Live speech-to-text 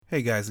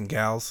Hey guys and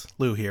gals,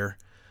 Lou here.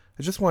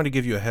 I just wanted to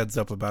give you a heads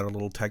up about a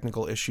little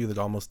technical issue that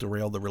almost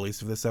derailed the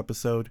release of this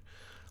episode.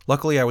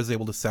 Luckily, I was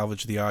able to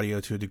salvage the audio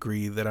to a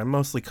degree that I'm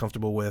mostly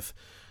comfortable with,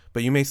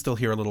 but you may still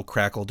hear a little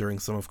crackle during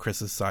some of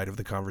Chris's side of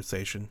the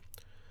conversation.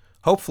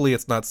 Hopefully,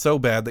 it's not so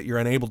bad that you're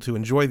unable to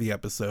enjoy the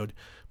episode,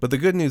 but the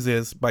good news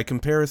is, by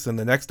comparison,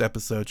 the next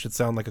episode should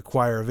sound like a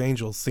choir of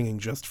angels singing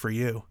just for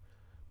you.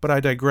 But I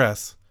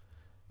digress.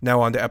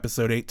 Now on to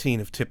episode 18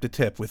 of Tip to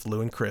Tip with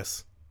Lou and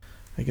Chris.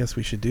 I guess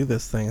we should do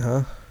this thing,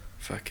 huh?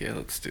 Fuck yeah,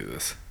 let's do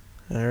this.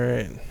 All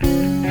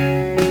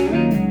right.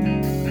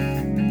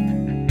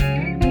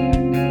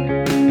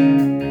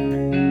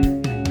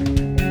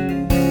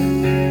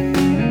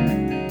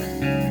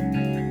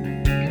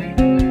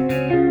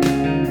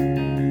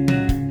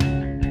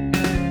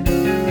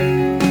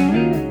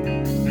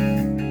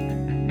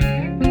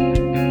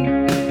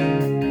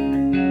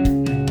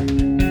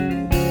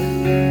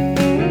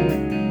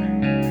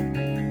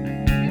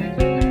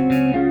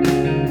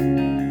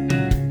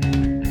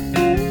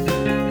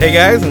 Hey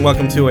guys, and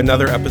welcome to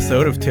another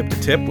episode of Tip to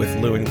Tip with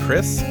Lou and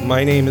Chris.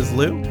 My name is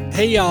Lou.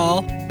 Hey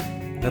y'all.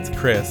 That's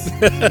Chris.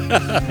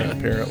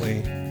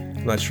 Apparently,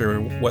 I'm not sure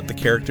what the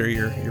character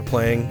you're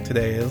playing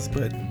today is,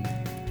 but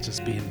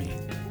Just being me.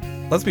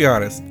 let's be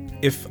honest.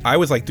 If I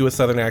was like do a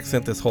southern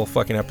accent this whole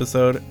fucking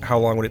episode, how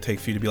long would it take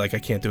for you to be like, I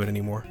can't do it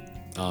anymore?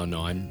 Oh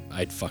no,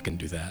 I'd fucking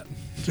do that.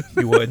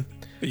 You would?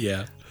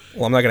 Yeah.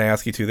 Well, I'm not going to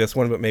ask you to this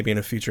one, but maybe in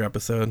a future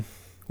episode.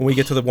 When we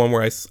get to the one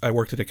where I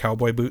worked at a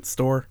cowboy boot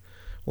store,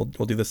 we'll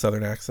do the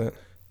southern accent.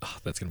 Oh,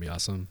 that's gonna be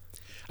awesome.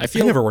 I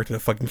never worked at a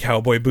fucking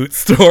cowboy boot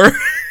store.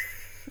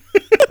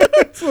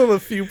 It's one of the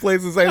few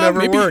places I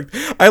never worked.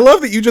 I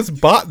love that you just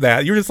bought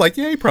that. You're just like,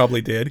 yeah, he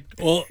probably did.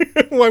 Well,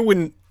 Why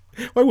wouldn't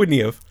he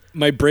have?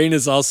 my brain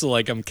is also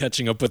like I'm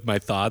catching up with my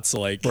thoughts, so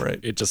like Right.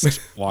 it just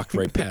walked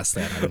right past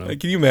that. I don't know.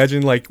 Like, can you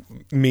imagine like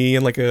me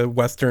in like a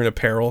Western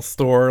apparel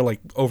store, like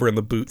over in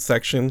the boot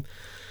section?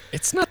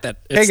 It's not that.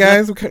 Hey It's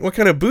guys, what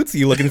kind of boots are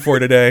you looking for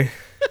today?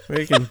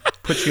 We can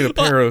put you in a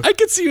pair of. I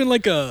could see you in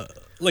like a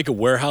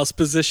warehouse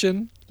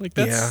position. Like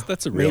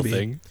that's a real maybe.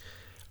 thing.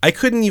 I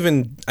couldn't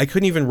even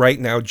right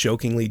now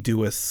jokingly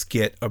do a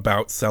skit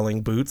about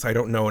selling boots. I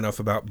don't know enough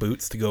about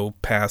boots to go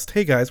past,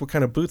 hey guys, what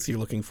kind of boots are you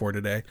looking for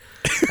today?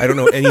 I don't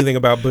know anything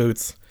about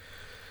boots.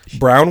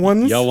 Brown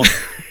ones? Y'all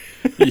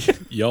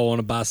want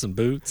to buy some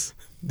boots?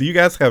 Do you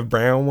guys have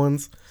brown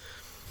ones?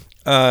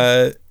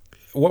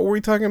 What were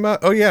we talking about?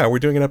 Oh yeah, we're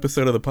doing an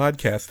episode of the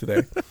podcast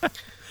today.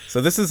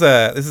 So this is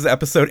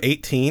episode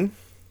 18,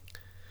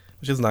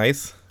 which is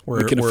nice.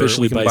 We can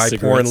officially buy porn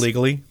cigarettes.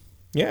 legally.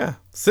 Yeah.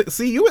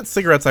 See, you went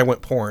cigarettes, I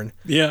went porn.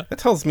 Yeah. That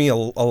tells me a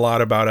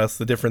lot about us,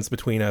 the difference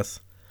between us.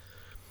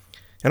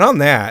 And on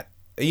that,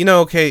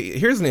 okay,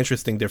 here's an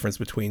interesting difference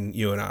between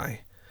you and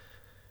I.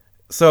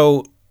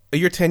 So,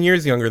 you're 10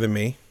 years younger than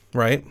me,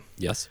 right?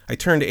 Yes. I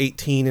turned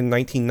 18 in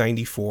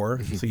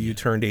 1994, so you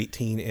turned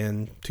 18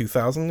 in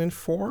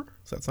 2004?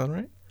 Does that sound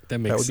right? That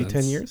makes sense. That would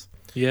be 10 years?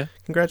 Yeah.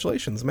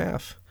 Congratulations,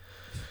 math.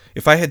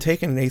 If I had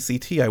taken an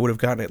ACT, I would have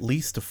gotten at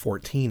least a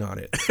 14 on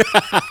it.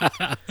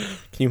 Can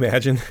you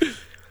imagine?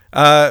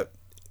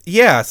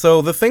 Yeah,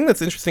 so the thing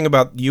that's interesting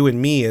about you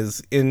and me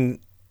is in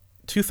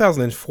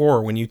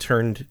 2004, when you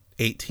turned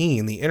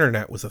 18, the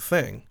internet was a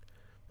thing,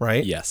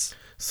 right? Yes.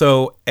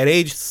 So at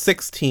age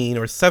 16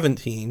 or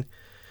 17,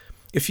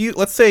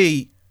 let's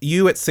say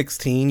you at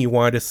 16, you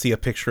wanted to see a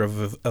picture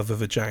of a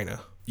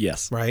vagina,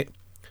 Yes. right?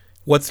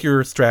 What's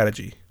your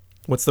strategy?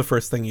 What's the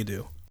first thing you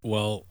do?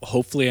 Well,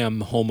 hopefully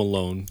I'm home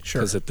alone.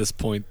 Sure. Because at this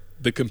point,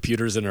 the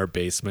computer's in our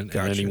basement,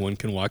 Gotcha. and anyone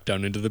can walk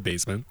down into the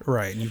basement.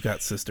 Right, and you've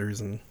got sisters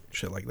and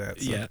shit like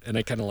that. So. Yeah, and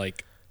I kind of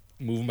like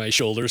move my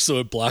shoulder so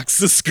it blocks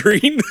the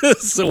screen.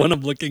 So when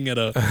I'm looking at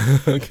a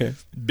Okay.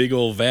 big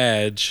old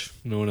vag,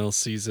 no one else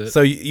sees it.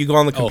 So you go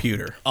on the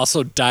computer.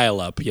 Also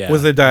dial-up, yeah.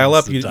 Was it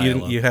dial-up? It was the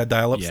dial-up. You had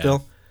dial-up Yeah.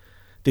 still?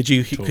 Could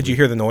you Totally.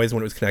 hear the noise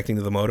when it was connecting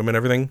to the modem and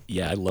everything?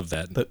 Yeah, I love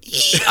that. That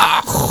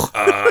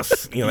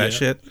Yeah.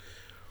 shit.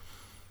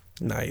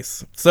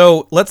 Nice.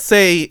 So let's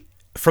say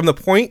from the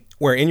point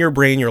where in your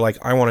brain you're like,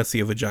 I want to see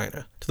a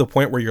vagina, to the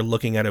point where you're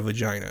looking at a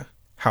vagina.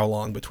 How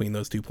long between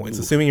those 2 points?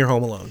 Assuming you're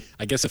home alone.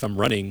 I guess if I'm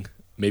running,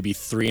 maybe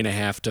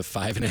 3.5 to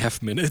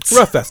 5.5 minutes.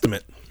 Rough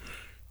estimate.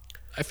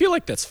 I feel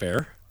like that's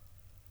fair.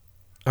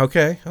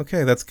 Okay,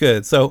 that's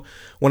good. So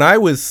when I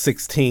was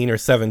 16 or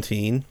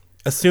 17,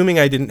 assuming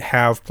I didn't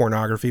have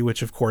pornography,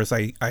 which of course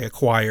I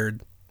acquired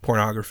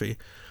pornography,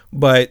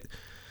 but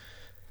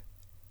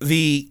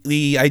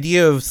the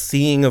idea of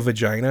seeing a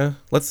vagina,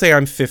 let's say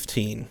I'm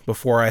 15,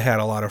 before I had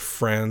a lot of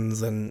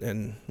friends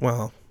and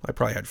well, I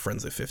probably had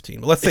friends at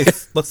 15, but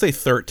let's say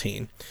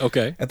 13.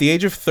 Okay. At the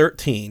age of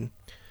 13,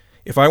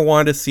 if I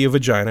wanted to see a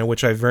vagina,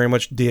 which I very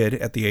much did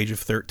at the age of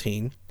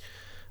 13,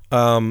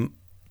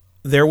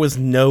 there was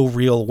no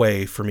real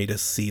way for me to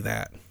see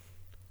that.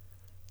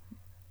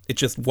 It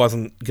just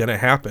wasn't gonna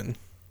happen,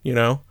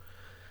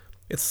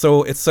 It's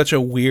such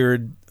a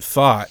weird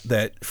thought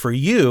that for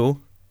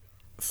you,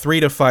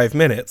 3 to 5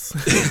 minutes,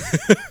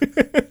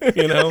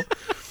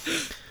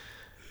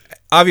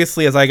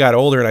 obviously, as I got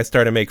older and I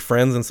started to make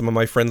friends, and some of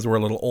my friends were a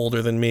little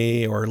older than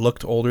me or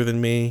looked older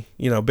than me,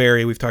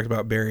 Barry, we've talked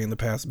about Barry in the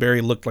past.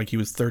 Barry looked like he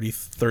was 30,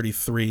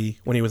 33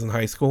 when he was in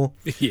high school.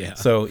 Yeah.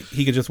 So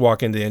he could just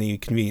walk into any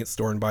convenience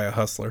store and buy a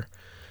Hustler.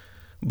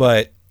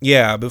 But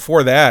yeah,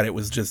 before that, it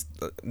was just,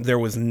 it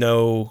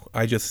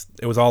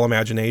was all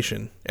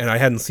imagination. And I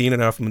hadn't seen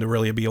enough of them to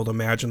really be able to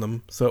imagine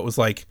them. So it was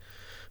like,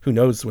 who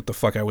knows what the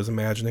fuck I was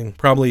imagining.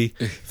 Probably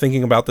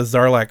thinking about the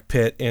Zarlak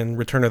pit in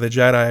Return of the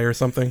Jedi or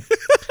something.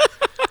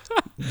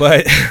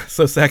 But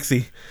so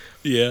sexy.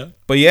 Yeah.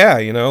 But yeah,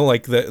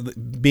 like the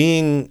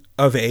being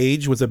of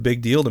age was a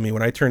big deal to me.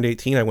 When I turned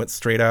 18, I went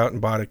straight out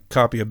and bought a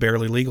copy of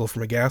Barely Legal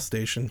from a gas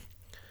station.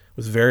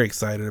 Was very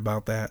excited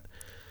about that.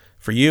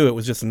 For you, it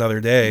was just another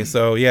day.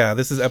 So yeah,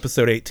 this is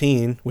episode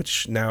 18,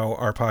 which now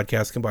our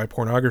podcast can buy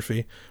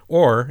pornography,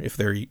 or if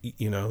they're,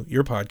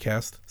 your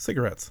podcast,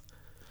 cigarettes.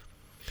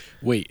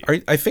 Wait.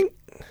 I think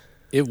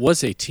it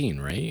was 18,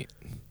 right?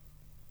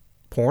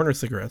 Porn or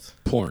cigarettes?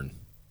 Porn.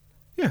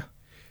 Yeah.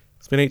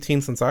 It's been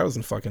 18 since I was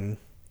in fucking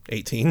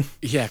 18.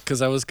 Yeah,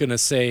 because I was going to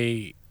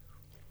say,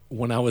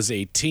 when I was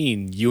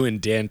 18, you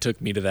and Dan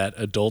took me to that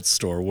adult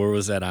store. Where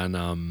was that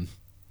on,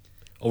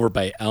 over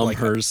by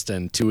Elmhurst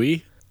and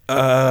Toohey?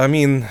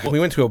 We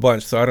went to a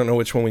bunch, so I don't know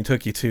which one we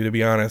took you to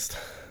be honest.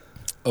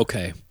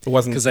 Okay. It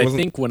wasn't, because I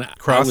think when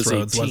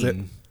Crossroads, I was 18, was it?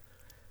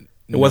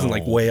 It wasn't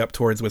like way up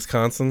towards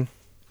Wisconsin?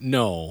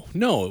 No,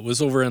 it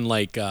was over in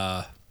like,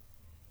 oh,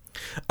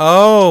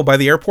 by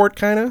the airport,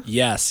 kind of?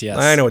 Yes.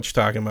 I know what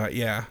you're talking about.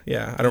 Yeah.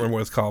 I don't remember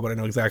what it's called, but I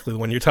know exactly the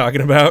one you're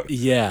talking about.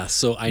 Yeah,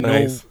 so I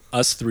know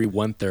us three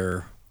went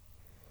there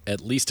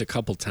at least a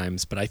couple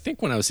times, but I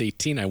think when I was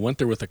 18, I went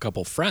there with a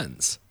couple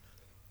friends.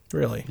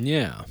 Really?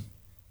 Yeah.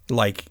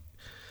 Like,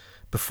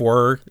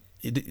 before,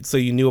 so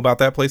you knew about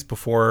that place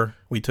before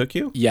we took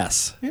you?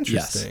 Yes.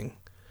 Interesting.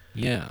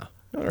 Yes.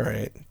 Yeah. All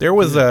right. There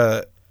was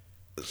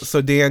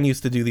so Dan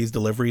used to do these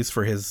deliveries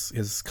for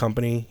his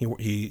company.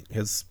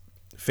 His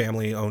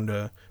family owned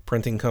a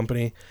printing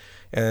company,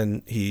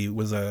 and he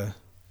was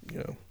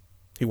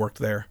he worked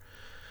there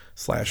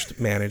 /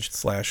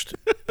 managed / I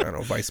don't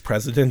know, vice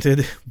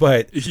presidented,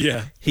 but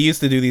yeah, he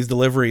used to do these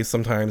deliveries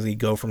sometimes. He'd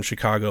go from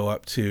Chicago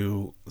up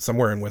to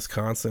somewhere in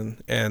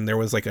Wisconsin, and there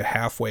was like a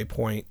halfway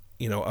point,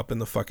 up in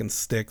the fucking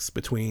sticks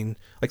between,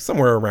 like,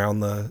 somewhere around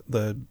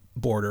the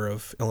border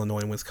of Illinois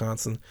and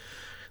Wisconsin.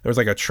 There was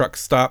like a truck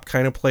stop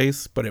kind of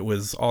place, but it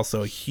was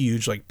also a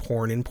huge like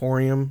porn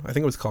emporium. I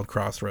think it was called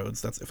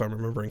Crossroads. That's if I'm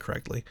remembering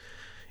correctly.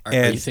 Are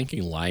you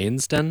thinking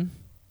Lion's Den?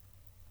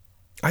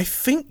 I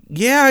think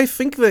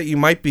that you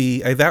might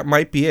be. That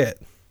might be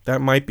it.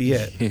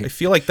 I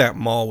feel like that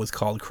mall was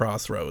called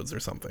Crossroads or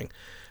something.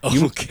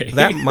 Okay.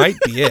 That might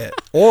be it.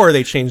 Or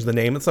they changed the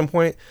name at some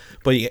point.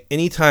 But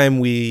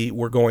anytime we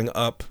were going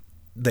up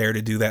there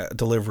to do that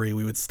delivery,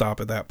 we would stop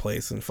at that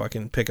place and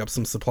fucking pick up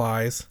some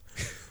supplies.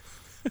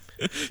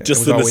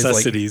 Just the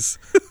necessities.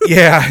 Like,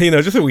 yeah,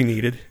 just what we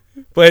needed.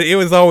 But it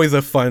was always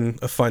a fun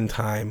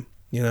time,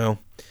 two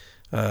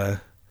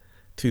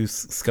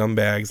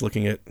scumbags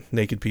looking at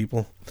naked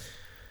people.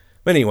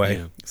 But anyway,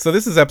 yeah. So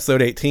this is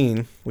episode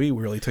 18. We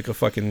really took a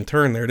fucking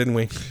turn there, didn't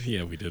we?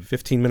 Yeah, we did.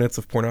 15 minutes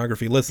of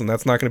pornography. Listen,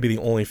 that's not going to be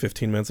the only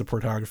 15 minutes of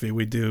pornography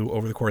we do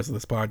over the course of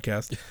this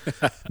podcast.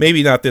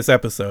 Maybe not this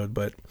episode,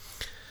 but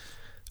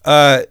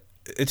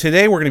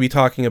today we're going to be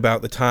talking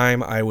about the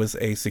time I was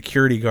a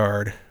security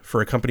guard for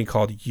a company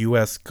called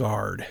U.S.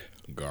 Guard.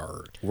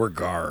 We're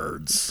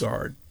guards.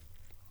 Guard.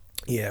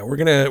 Yeah, we're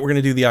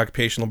gonna do the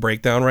occupational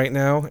breakdown right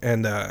now,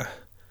 and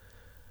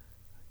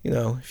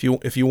if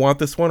you want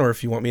this one, or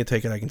if you want me to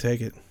take it, I can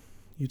take it.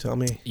 You tell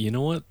me. You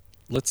know what?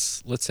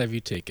 Let's have you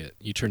take it.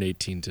 You turned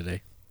 18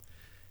 today.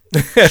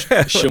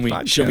 Show me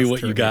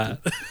what you got.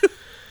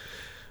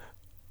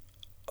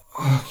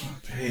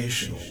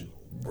 Occupational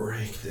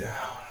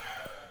breakdown.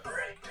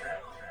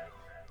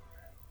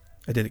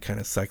 I did it kind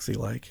of sexy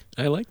like.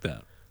 I like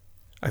that.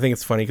 I think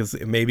it's funny because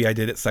maybe I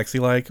did it sexy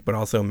like, but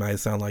also it might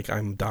sound like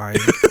I'm dying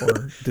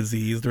or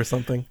diseased or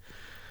something.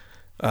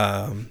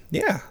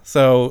 Yeah.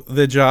 So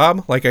the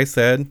job, like I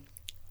said,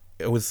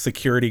 it was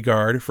security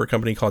guard for a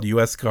company called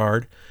U.S.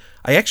 Guard.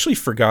 I actually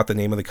forgot the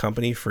name of the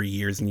company for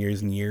years and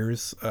years and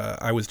years.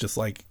 I was just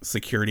like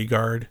security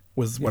guard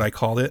was what I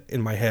called it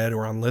in my head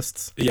or on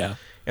lists. Yeah.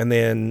 And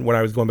then when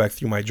I was going back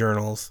through my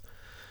journals,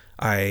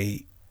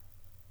 I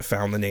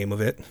found the name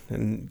of it,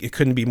 and it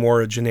couldn't be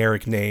more a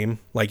generic name.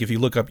 Like if you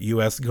look up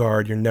U.S.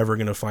 Guard, you're never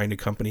going to find a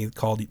company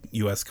called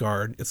U.S.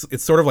 Guard.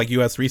 It's sort of like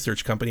U.S.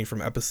 Research Company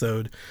from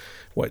episode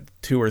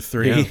 2 or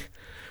 3.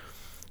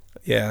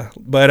 Yeah.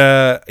 But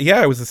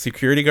I was a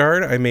security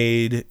guard. I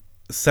made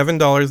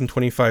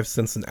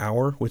 $7.25 an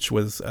hour, which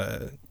was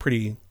a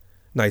pretty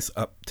nice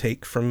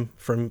uptake from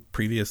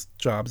previous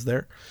jobs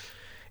there.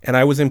 And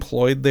I was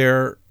employed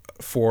there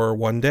for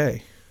one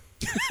day.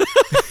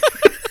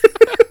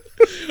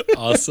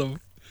 Awesome.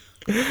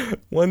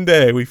 One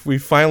day. We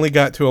finally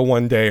got to a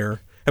one-dayer.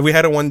 Have we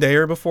had a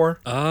one-dayer before?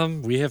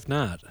 We have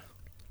not.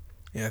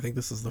 Yeah, I think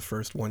this is the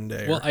first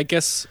one-dayer. Well, I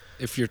guess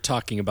if you're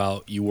talking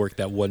about you worked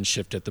that one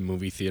shift at the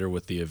movie theater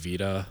with the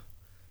Avita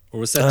Or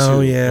was that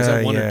Oh two? yeah, Was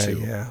that one yeah, or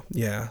two?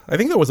 yeah. I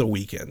think that was a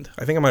weekend.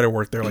 I think I might have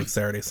worked there like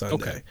Saturday, Sunday.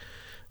 Okay.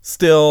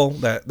 Still,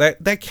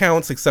 that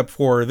counts. Except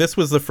for this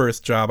was the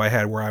first job I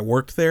had where I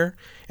worked there,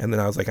 and then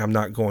I was like, I'm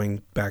not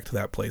going back to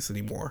that place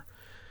anymore.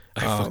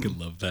 I fucking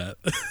love that.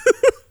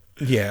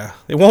 Yeah,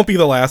 it won't be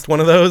the last one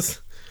of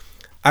those.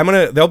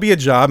 There'll be a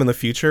job in the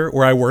future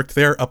where I worked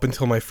there up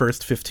until my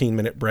first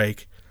 15-minute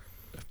break.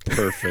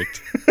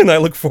 Perfect. And I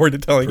look forward to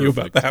telling you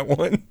about Perfect. that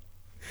one.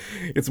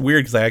 It's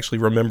weird because I actually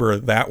remember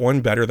that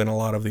one better than a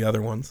lot of the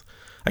other ones.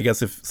 I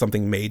guess if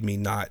something made me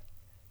not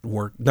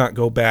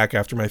go back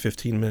after my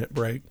 15-minute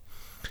break.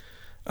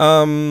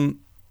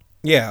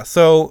 Yeah,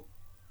 so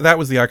that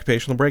was the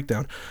occupational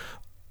breakdown.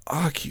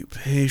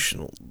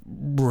 Occupational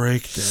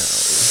breakdown.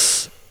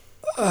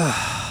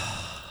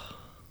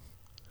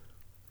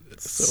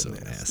 It's so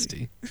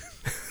nasty.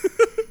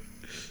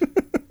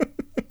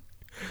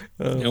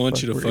 Oh, I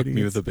want you to we're fuck me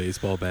idiots. with a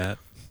baseball bat.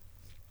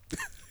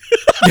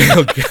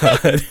 Oh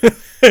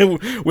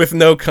God. With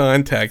no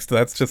context,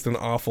 that's just an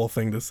awful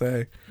thing to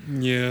say.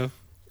 Yeah.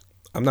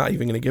 I'm not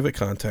even going to give it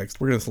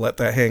context. We're going to just let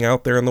that hang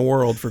out there in the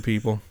world for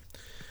people.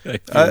 I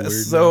feel weird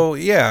So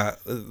yeah,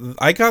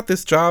 I got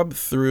this job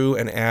through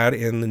an ad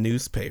in the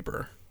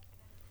newspaper.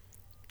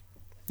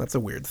 That's a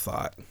weird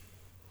thought.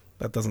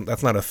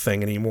 That's not a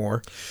thing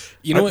anymore.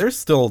 You know what? There's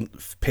still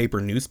paper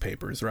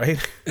newspapers, right?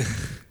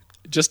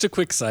 Just a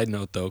quick side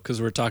note, though, because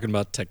we're talking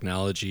about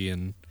technology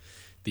and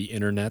the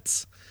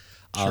internets.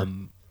 Sure.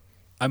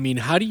 I mean,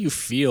 how do you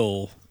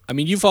feel? I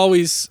mean, you've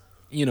always,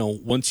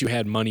 once you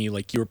had money,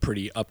 like you were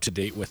pretty up to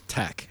date with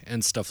tech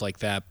and stuff like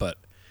that. But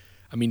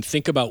I mean,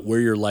 think about where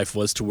your life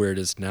was to where it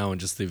is now,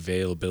 and just the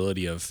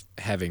availability of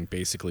having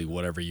basically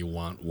whatever you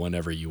want,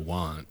 whenever you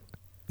want.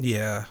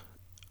 Yeah.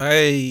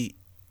 I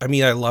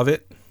mean, I love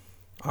it,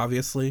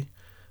 obviously.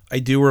 I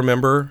do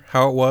remember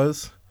how it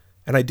was,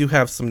 and I do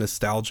have some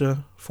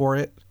nostalgia for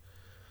it.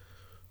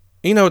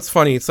 It's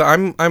funny. So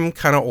I'm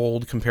kind of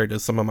old compared to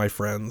some of my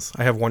friends.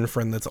 I have one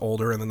friend that's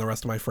older, and then the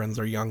rest of my friends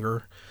are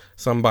younger.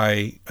 Some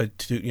by a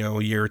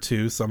year or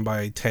two, some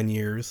by 10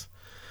 years.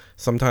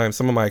 Sometimes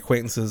some of my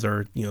acquaintances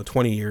are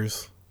 20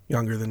 years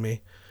younger than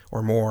me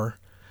or more.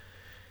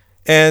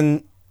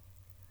 And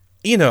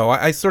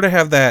I sort of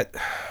have that.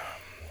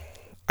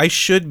 I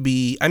should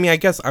be. I mean, I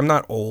guess I'm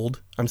not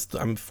old.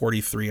 I'm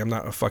 43. I'm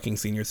not a fucking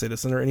senior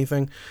citizen or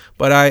anything.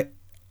 But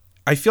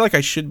I feel like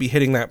I should be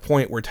hitting that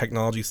point where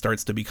technology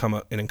starts to become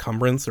an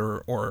encumbrance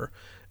or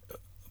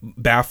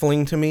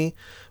baffling to me.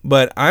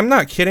 But I'm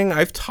not kidding.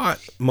 I've taught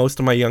most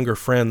of my younger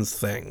friends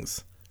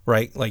things,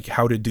 right? Like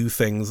how to do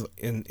things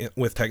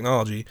with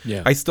technology.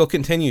 Yeah. I still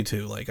continue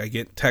to. Like I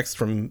get texts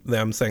from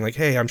them saying like,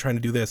 "Hey, I'm trying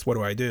to do this. What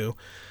do I do?"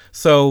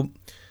 So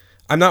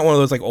I'm not one of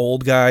those like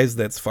old guys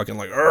that's fucking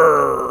like,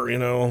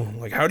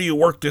 like how do you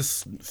work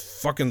this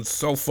fucking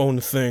cell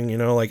phone thing?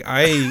 Like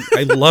I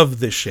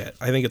love this shit.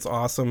 I think it's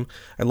awesome.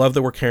 I love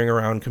that we're carrying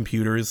around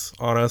computers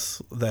on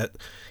us that,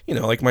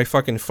 like my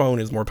fucking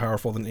phone is more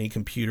powerful than any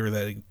computer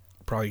that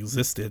probably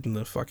existed in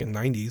the fucking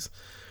 90s.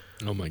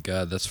 Oh my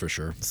God, that's for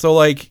sure. So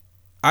like,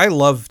 I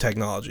love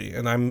technology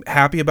and I'm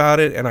happy about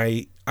it. And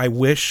I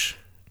wish,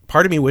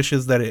 part of me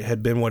wishes that it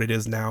had been what it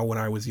is now when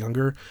I was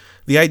younger.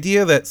 The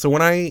idea that, so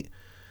when I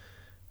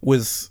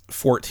was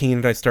 14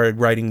 and I started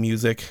writing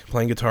music,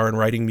 playing guitar and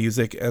writing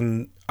music,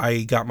 and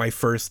I got my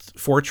first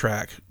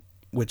 4-track,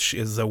 which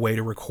is a way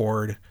to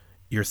record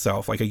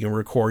yourself. Like you can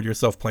record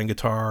yourself playing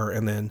guitar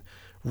and then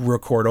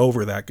record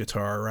over that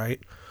guitar, right?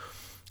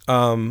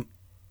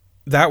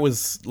 That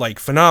was like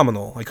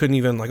phenomenal. I couldn't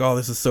even like, oh,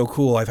 this is so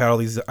cool. I've had all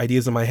these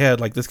ideas in my head,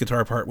 like this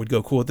guitar part would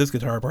go cool with this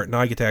guitar part.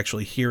 Now I get to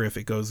actually hear if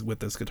it goes with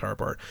this guitar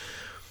part.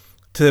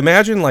 To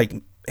imagine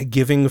like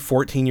giving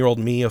 14-year-old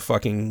me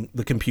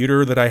the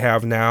computer that I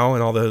have now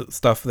and all the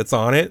stuff that's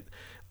on it,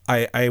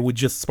 I would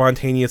just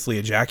spontaneously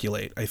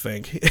ejaculate, I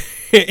think.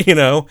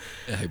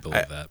 I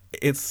believe that.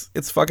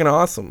 It's fucking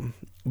awesome.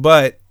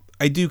 But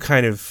I do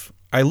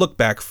I look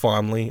back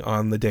fondly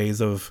on the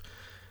days of,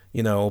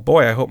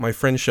 boy, I hope my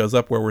friend shows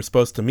up where we're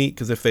supposed to meet,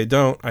 because if they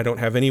don't, I don't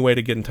have any way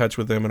to get in touch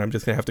with them, and I'm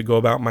just going to have to go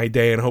about my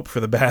day and hope for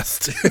the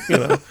best.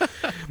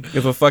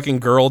 If a fucking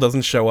girl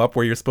doesn't show up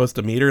where you're supposed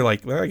to meet her,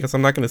 like, well, I guess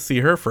I'm not going to see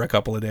her for a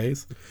couple of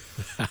days.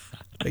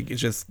 Like, it's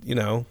just,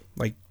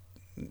 like,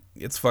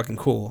 it's fucking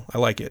cool. I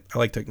like it. I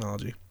like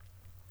technology.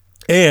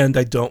 And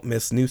I don't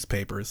miss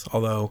newspapers,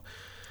 although,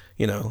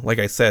 like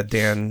I said,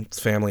 Dan's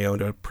family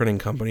owned a printing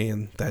company,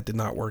 and that did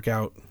not work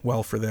out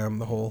well for them.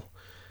 The whole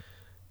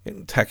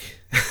tech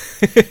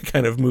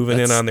kind of moving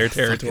in on their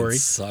territory.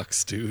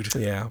 Sucks, dude.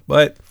 Yeah,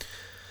 but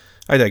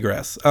I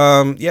digress.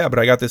 But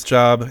I got this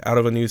job out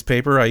of a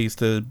newspaper. I used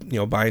to,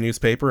 buy a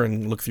newspaper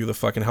and look through the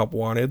fucking help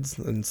wanteds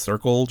and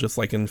circle, just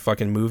like in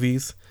fucking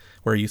movies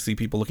where you see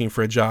people looking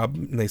for a job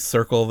and they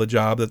circle the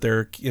job that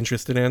they're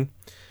interested in.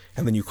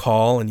 And then you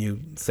call and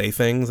you say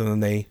things and then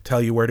they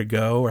tell you where to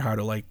go or how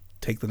to like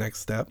take the next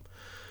step.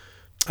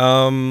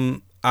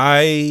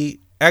 I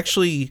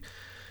actually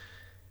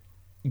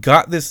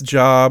got this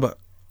job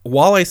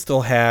while I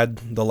still had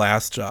the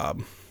last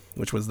job,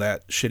 which was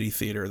that shitty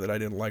theater that I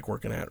didn't like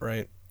working at,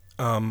 right?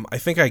 I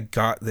think I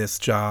got this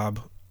job,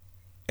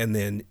 and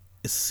then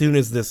as soon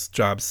as this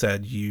job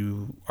said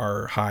you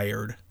are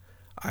hired,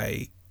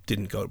 I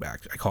didn't go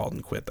back. I called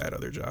and quit that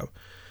other job.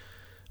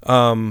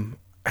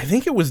 I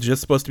think it was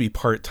just supposed to be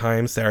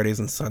part-time Saturdays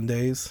and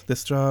Sundays,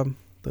 this job.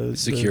 The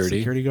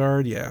security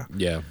guard, yeah.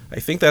 Yeah.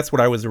 I think that's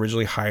what I was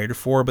originally hired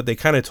for, but they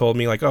kind of told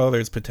me, like, oh,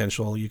 there's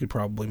potential. You could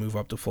probably move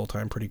up to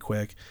full-time pretty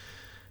quick.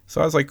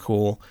 So I was like,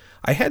 cool.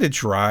 I had to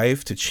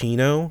drive to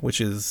Chino,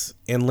 which is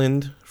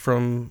inland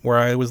from where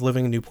I was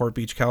living in Newport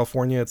Beach,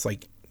 California. It's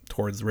like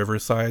towards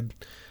Riverside.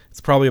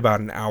 It's probably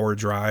about an hour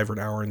drive or an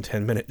hour and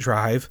 10-minute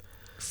drive.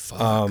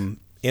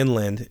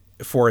 Inland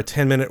for a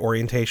 10-minute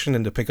orientation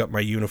and to pick up my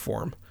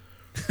uniform.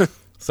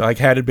 So I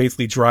had to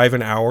basically drive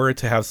an hour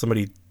to have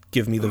somebody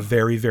give me the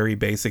very, very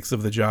basics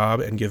of the job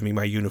and give me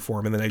my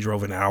uniform. And then I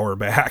drove an hour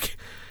back,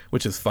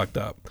 which is fucked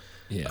up.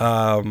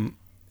 Yeah.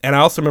 And I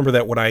also remember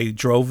that when I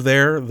drove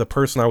there, the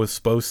person I was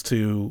supposed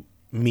to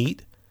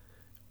meet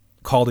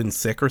called in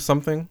sick or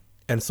something.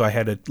 And so I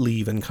had to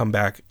leave and come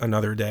back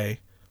another day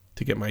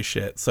to get my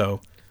shit.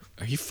 So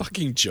are you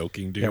fucking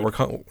joking, dude?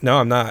 yeah, no,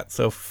 I'm not.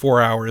 So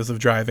 4 hours of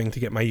driving to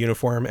get my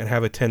uniform and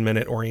have a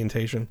 10-minute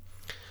orientation.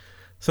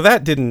 So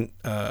that didn't,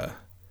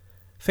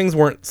 things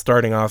weren't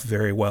starting off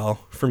very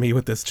well for me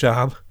with this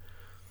job.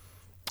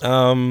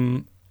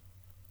 And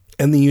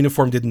the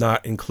uniform did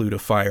not include a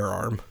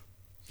firearm.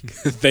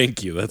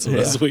 Thank you. That's what I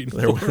was waiting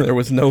for. There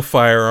was no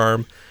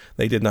firearm.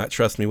 They did not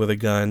trust me with a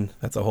gun.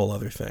 That's a whole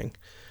other thing.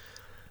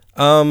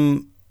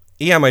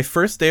 Yeah, my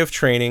first day of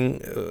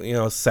training,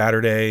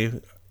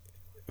 Saturday,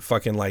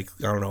 fucking like,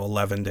 I don't know,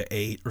 11 to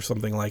 8 or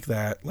something like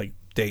that. Like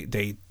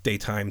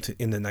daytime to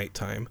into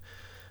nighttime.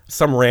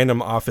 Some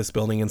random office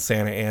building in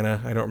Santa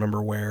Ana. I don't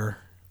remember where,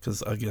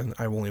 because again,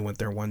 I only went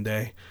there one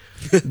day.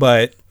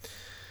 But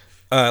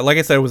like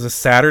I said, it was a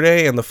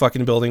Saturday and the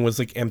fucking building was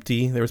like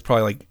empty. There was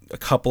probably like a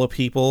couple of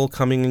people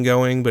coming and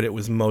going, but it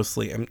was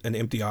mostly an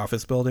empty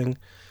office building.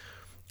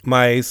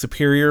 My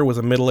superior was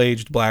a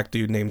middle-aged black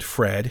dude named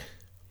Fred,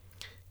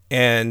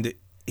 and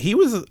he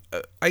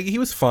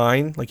was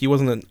fine. Like, he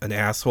wasn't an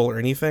asshole or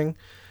anything.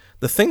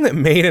 The thing that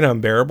made it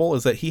unbearable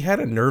is that he had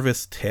a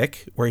nervous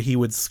tic where he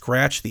would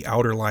scratch the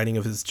outer lining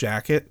of his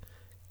jacket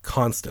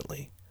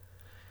constantly.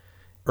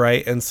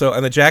 Right? And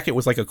the jacket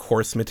was like a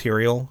coarse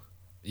material.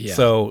 Yeah.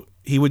 So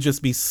he would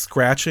just be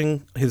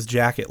scratching his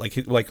jacket,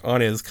 like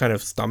on his kind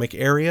of stomach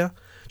area,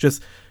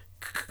 just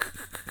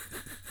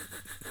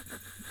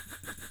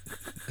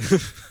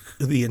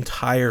the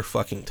entire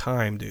fucking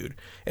time, dude.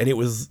 And it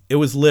was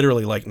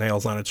literally like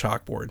nails on a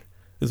chalkboard.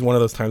 It was one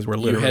of those times where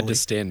literally... You had to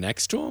stand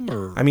next to him,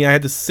 or...? I mean, I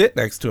had to sit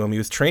next to him. He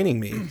was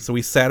training me. So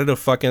we sat at a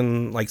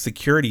fucking, like,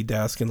 security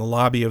desk in the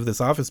lobby of this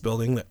office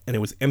building, and it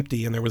was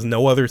empty, and there was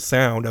no other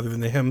sound other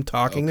than him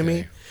talking to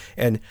me,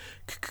 and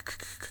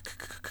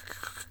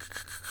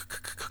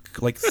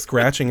like,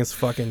 scratching his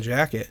fucking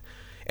jacket.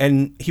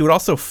 And he would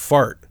also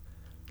fart,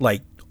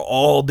 like,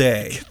 all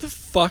day. Get the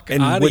fuck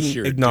and out of wouldn't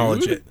here,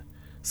 acknowledge dude. it.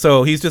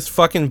 So he's just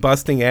fucking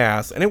busting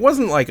ass. And it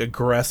wasn't, like,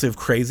 aggressive,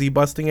 crazy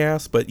busting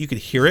ass, but you could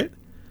hear it.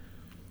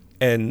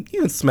 And you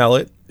can smell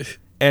it.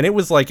 And it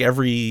was like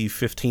every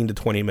 15 to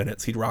 20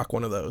 minutes he'd rock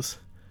one of those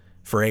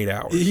for 8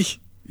 hours.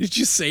 Did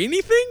you say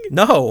anything?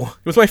 No.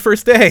 It was my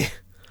first day.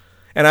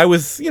 And I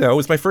was, it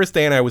was my first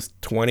day and I was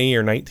 20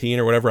 or 19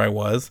 or whatever I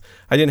was.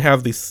 I didn't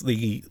have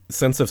the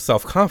sense of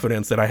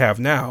self-confidence that I have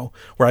now,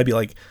 where I'd be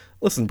like,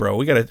 listen, bro,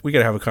 we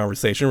gotta have a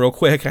conversation real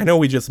quick. I know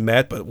we just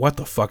met, but what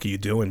the fuck are you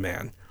doing,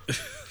 man?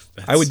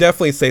 I would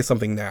definitely say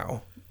something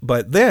now.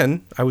 But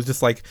then I was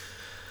just like,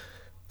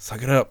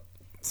 suck it up.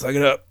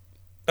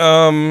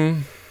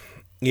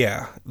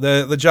 Yeah,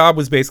 the job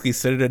was basically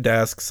sit at a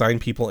desk, sign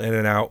people in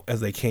and out as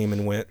they came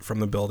and went from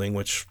the building,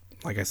 which,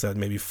 like I said,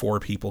 maybe 4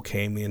 people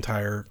came the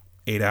entire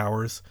 8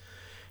 hours.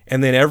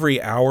 And then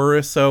every hour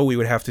or so, we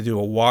would have to do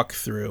a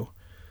walkthrough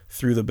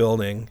through the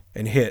building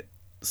and hit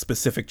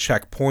specific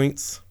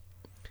checkpoints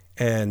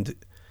and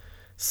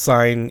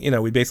sign,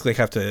 we basically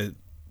have to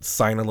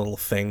sign a little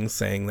thing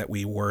saying that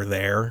we were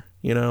there,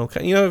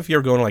 if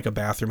you're going to like a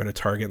bathroom at a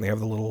Target and they have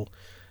the little...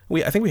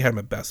 I think we had them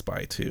at Best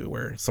Buy, too,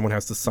 where someone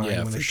has to sign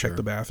when they check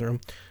the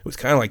bathroom. It was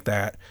kind of like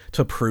that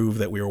to prove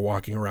that we were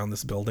walking around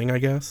this building, I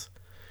guess.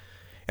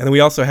 And then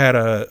we also had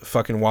a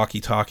fucking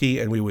walkie-talkie,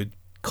 and we would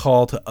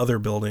call to other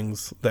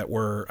buildings that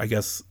were, I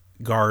guess,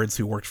 guards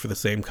who worked for the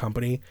same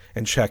company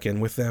and check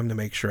in with them to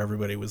make sure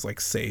everybody was, like,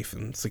 safe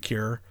and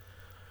secure,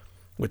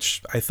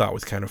 which I thought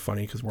was kind of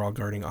funny because we're all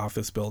guarding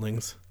office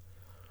buildings.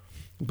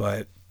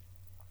 But,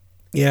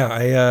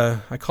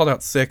 yeah, I called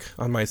out sick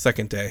on my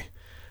second day.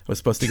 I was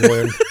supposed to go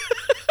in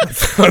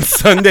on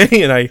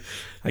Sunday, and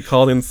I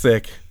called in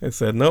sick. I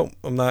said, nope,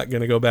 I'm not going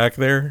to go back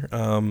there.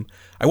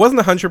 I wasn't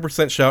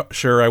 100%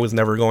 sure I was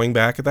never going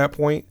back at that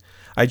point.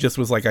 I just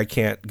was like, I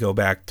can't go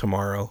back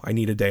tomorrow. I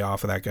need a day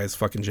off of that guy's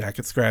fucking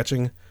jacket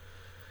scratching.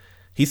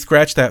 He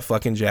scratched that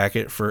fucking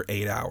jacket for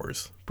 8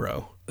 hours,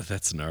 bro.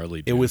 That's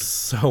gnarly, dude. It was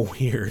so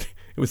weird.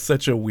 It was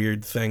such a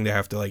weird thing to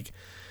have to, like,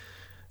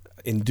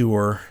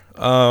 endure.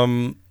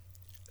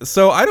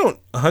 So I don't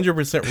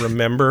 100%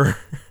 remember...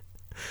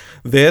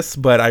 this,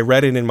 but I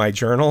read it in my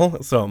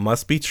journal, so it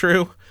must be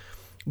true.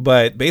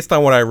 But based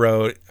on what I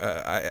wrote,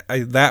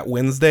 I that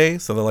Wednesday,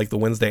 so the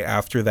Wednesday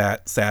after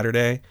that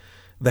Saturday,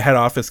 the head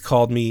office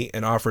called me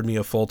and offered me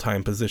a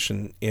full-time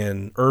position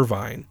in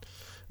Irvine,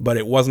 but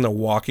it wasn't a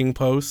walking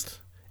post.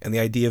 And the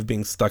idea of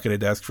being stuck at a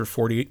desk for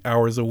 40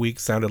 hours a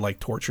week sounded like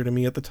torture to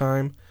me at the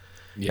time.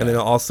 Yeah. And then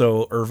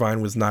also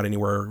Irvine was not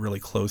anywhere really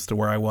close to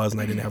where I was, and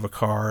I didn't have a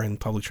car and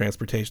public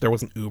transportation. There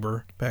wasn't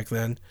Uber back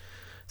then.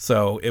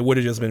 So it would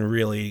have just been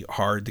really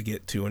hard to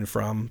get to and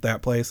from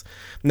that place.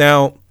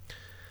 Now,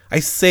 I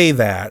say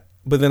that,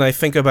 but then I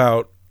think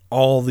about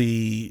all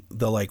the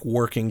like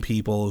working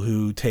people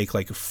who take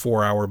like a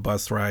 4-hour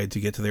bus ride to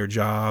get to their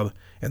job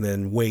and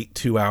then wait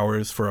 2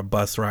 hours for a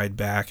bus ride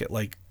back at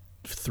like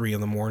 3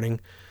 a.m.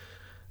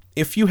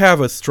 If you have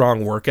a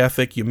strong work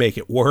ethic, you make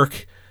it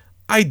work.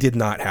 I did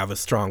not have a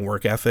strong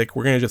work ethic.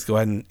 We're going to just go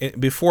ahead and,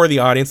 before the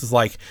audience is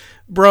like,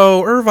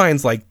 bro,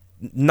 Irvine's like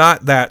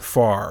not that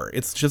far.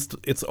 It's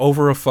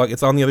over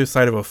it's on the other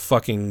side of a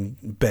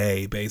fucking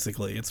bay,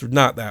 basically. It's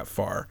not that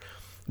far.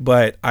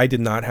 But I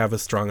did not have a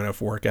strong enough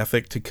work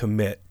ethic to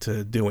commit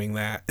to doing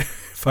that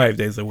 5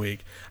 days a week.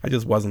 I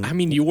just wasn't. I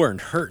mean, you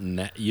weren't hurting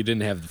that you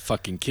didn't have the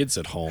fucking kids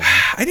at home.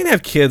 I didn't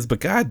have kids, but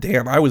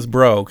goddamn, I was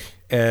broke.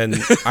 And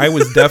I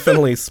was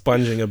definitely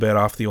sponging a bit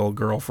off the old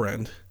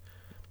girlfriend.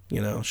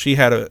 You know,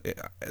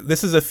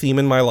 this is a theme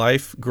in my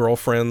life,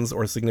 girlfriends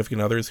or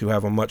significant others who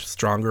have a much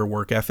stronger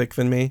work ethic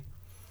than me.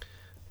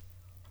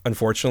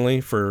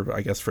 Unfortunately,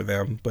 I guess for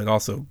them, but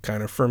also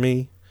kind of for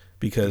me,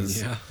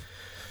 because,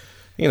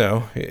 you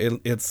know,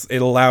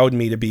 it allowed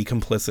me to be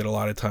complicit a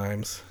lot of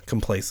times.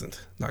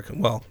 Complacent.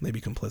 Maybe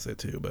complicit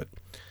too, but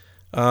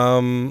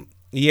I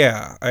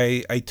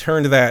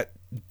turned that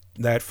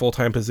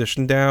full-time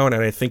position down,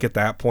 and I think at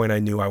that point I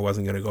knew I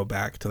wasn't going to go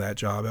back to that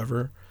job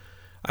ever.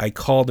 I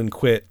called and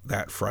quit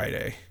that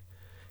Friday,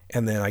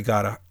 and then I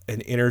got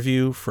an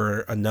interview for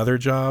another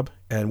job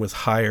and was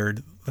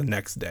hired the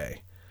next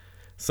day.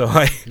 So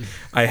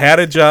I had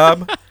a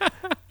job.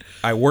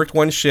 I worked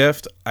one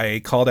shift.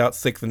 I called out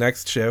sick the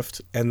next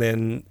shift, and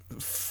then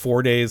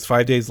 5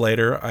 days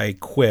later, I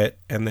quit.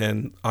 And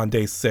then on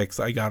day 6,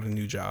 I got a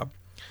new job,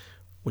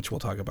 which we'll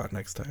talk about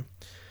next time.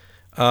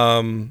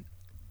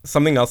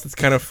 Something else that's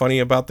kind of funny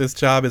about this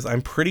job is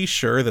I'm pretty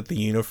sure that the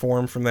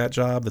uniform from that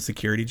job, the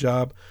security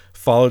job,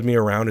 followed me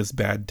around as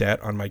bad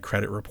debt on my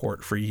credit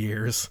report for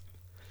years.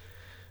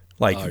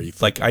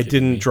 Like I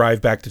didn't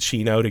drive back to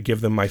Chino to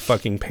give them my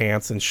fucking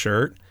pants and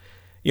shirt.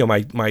 You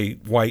know, my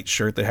white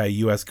shirt that had a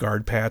U.S.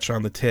 Guard patch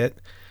on the tit.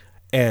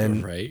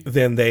 And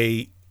then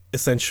they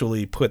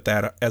essentially put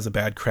that as a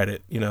bad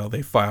credit. You know,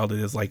 they filed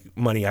it as like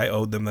money I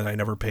owed them that I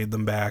never paid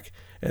them back.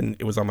 And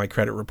it was on my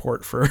credit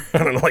report for, I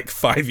don't know, like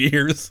 5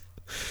 years.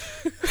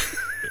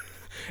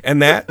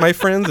 And that, my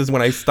friends, is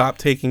when I stopped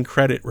taking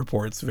credit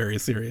reports very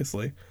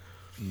seriously.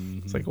 Mm-hmm.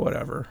 It's like,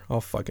 whatever, I'll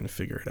fucking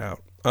figure it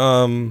out.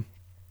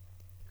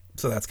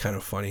 So that's kind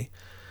of funny.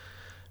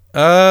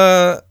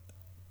 A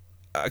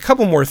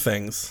couple more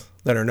things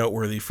that are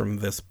noteworthy from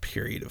this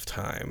period of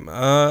time.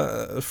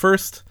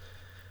 First,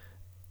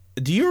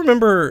 do you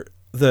remember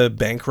the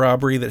bank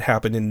robbery that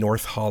happened in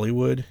North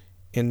Hollywood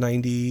in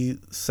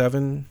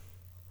 97,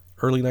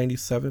 early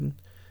 97?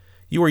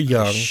 You were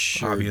young,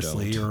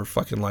 obviously. You were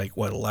fucking like,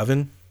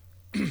 11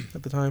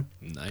 at the time?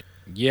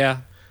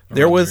 Yeah.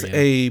 There was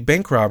a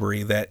bank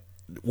robbery that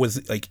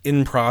was like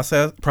in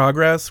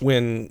progress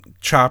when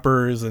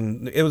choppers,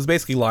 and it was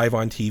basically live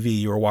on TV.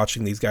 You were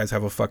watching these guys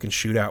have a fucking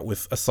shootout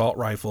with assault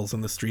rifles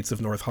in the streets of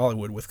North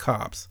Hollywood with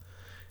cops.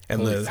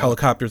 And the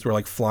helicopters were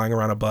like flying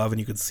around above, and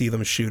you could see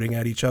them shooting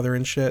at each other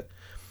and shit.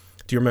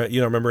 Do you remember?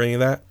 You don't remember any of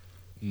that?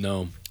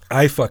 No.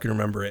 I fucking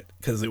remember it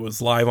because it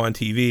was live on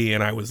TV,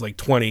 and I was like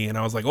 20, and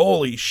I was like,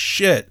 holy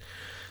shit.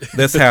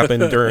 This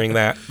happened during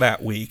that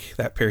week,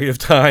 that period of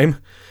time.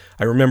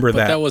 I remember that.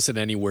 But that wasn't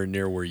anywhere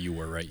near where you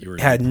were, right? It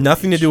had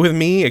nothing to do with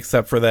me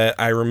except for that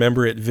I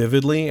remember it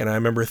vividly, and I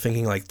remember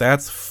thinking, like,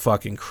 that's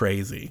fucking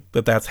crazy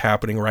that that's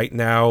happening right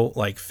now,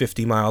 like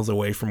 50 miles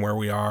away from where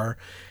we are.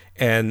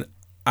 And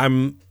I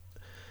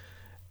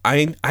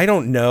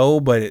don't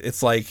know, but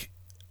it's like,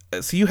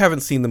 so you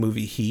haven't seen the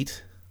movie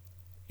Heat.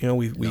 You know,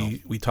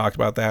 we talked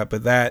about that,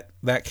 but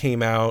that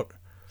came out,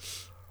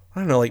 I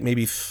don't know, like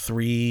maybe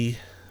three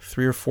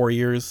or 4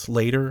 years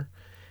later.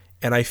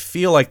 And I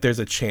feel like there's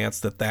a chance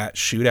that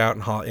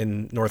shootout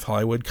in North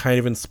Hollywood kind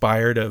of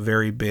inspired a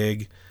very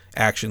big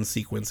action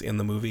sequence in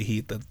the movie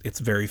Heat that it's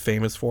very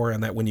famous for,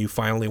 and that when you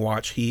finally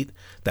watch Heat,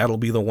 that'll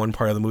be the one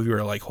part of the movie where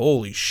you're like,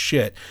 holy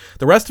shit.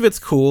 The rest of it's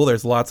cool.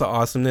 There's lots of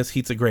awesomeness.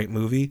 Heat's a great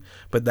movie,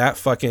 but that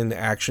fucking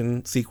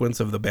action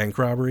sequence of the bank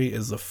robbery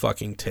is the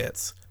fucking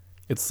tits.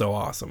 It's so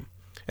awesome.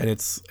 And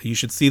you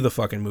should see the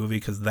fucking movie,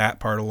 because that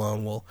part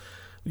alone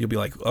you'll be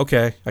like,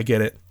 okay, I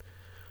get it.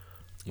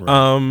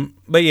 Right.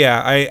 But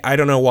yeah, I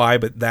don't know why,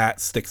 but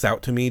that sticks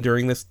out to me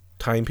during this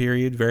time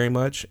period very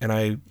much. And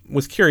I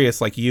was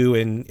curious, like you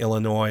in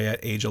Illinois at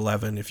age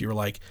 11, if you were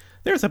like,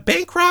 there's a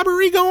bank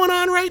robbery going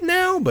on right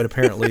now. But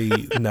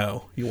apparently,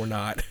 no, you were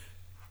not.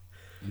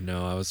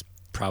 No, I was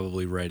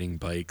probably riding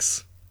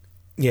bikes.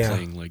 Yeah.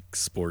 playing like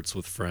sports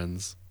with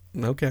friends.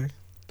 Okay.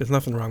 There's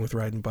nothing wrong with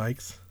riding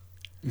bikes.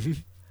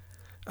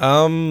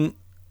 Mm-hmm.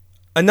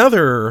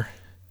 Another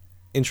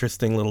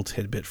interesting little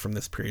tidbit from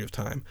this period of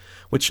time,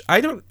 which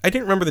I didn't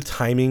remember the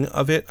timing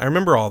of it. I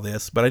remember all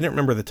this, but I didn't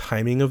remember the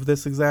timing of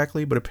this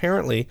exactly. But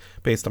apparently,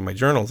 based on my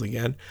journals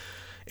again,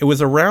 it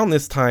was around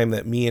this time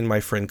that me and my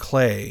friend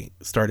Clay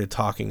started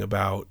talking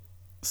about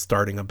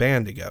starting a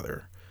band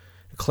together.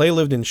 Clay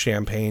lived in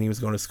Champaign. He was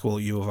going to school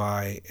at U of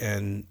I,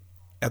 and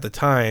at the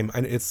time,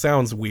 and it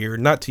sounds weird,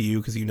 not to you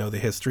because you know the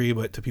history,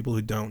 but to people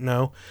who don't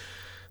know,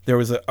 there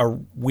was a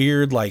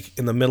weird, like,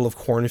 in the middle of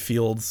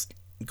cornfields,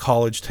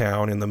 college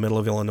town in the middle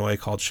of Illinois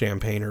called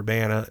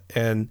Champaign-Urbana,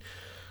 and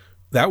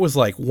that was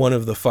like one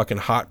of the fucking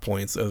hot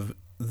points of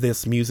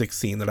this music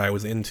scene that I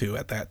was into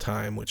at that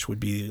time, which would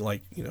be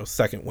like, you know,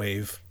 second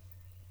wave,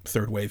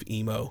 third wave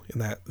emo in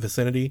that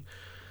vicinity.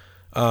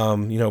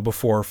 You know,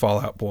 before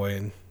Fall Out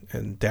Boy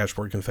and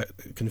Dashboard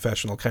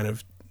Confessional kind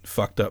of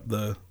fucked up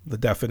the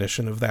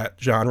definition of that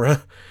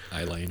genre.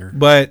 Eyeliner.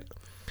 But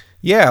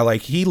yeah,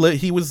 like he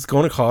was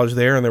going to college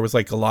there, and there was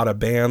like a lot of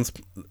bands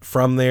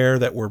from there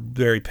that were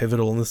very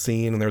pivotal in the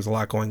scene, and there was a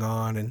lot going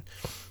on. And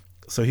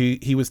so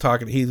he was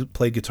talking, he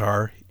played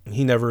guitar.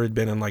 He never had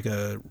been in like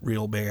a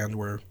real band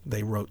where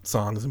they wrote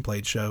songs and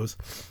played shows.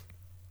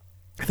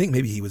 I think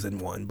maybe he was in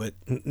one, but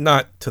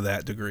not to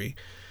that degree.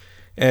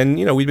 And,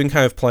 you know, we'd been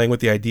kind of playing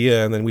with the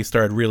idea, and then we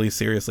started really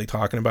seriously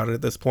talking about it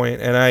at this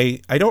point. And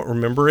I don't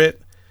remember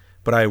it,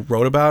 but I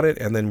wrote about it,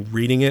 and then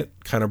reading it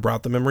kind of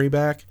brought the memory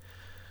back.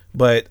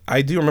 But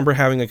I do remember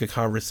having like a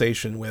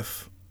conversation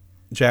with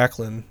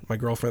Jacqueline, my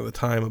girlfriend at the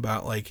time,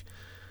 about like,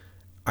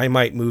 I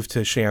might move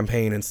to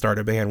Champaign and start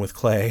a band with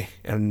Clay,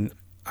 and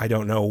I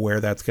don't know where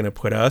that's going to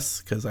put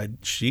us, because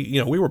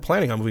we were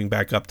planning on moving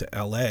back up to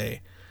LA,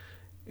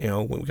 you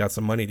know, when we got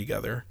some money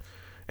together.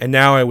 And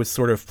now I was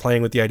sort of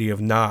playing with the idea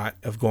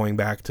of going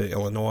back to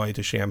Illinois,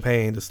 to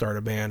Champaign, to start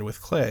a band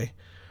with Clay,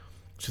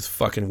 which is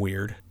fucking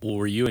weird. Well,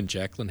 were you and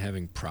Jacqueline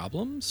having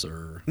problems,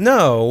 or?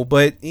 No,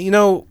 but, you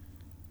know,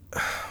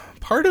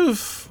 part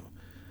of,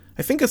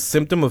 I think a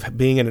symptom of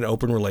being in an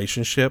open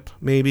relationship,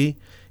 maybe,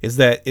 is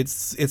that it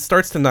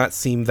starts to not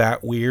seem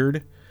that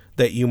weird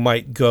that you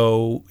might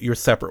go your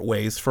separate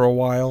ways for a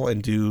while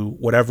and do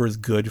whatever is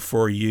good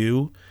for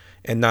you,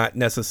 and not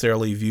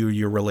necessarily view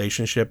your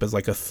relationship as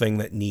like a thing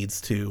that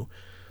needs to,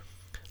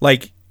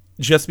 like,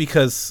 just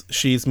because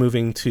she's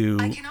moving to...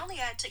 I can only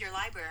add to your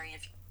library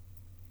if...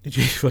 Did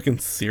you fucking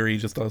Siri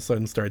just all of a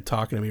sudden started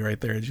talking to me right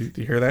there? Did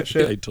you hear that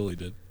shit? Yeah, I totally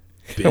did.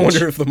 I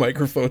wonder if the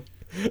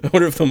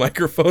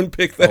microphone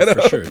picked that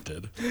up. For sure it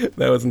did.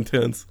 That was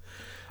intense.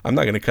 I'm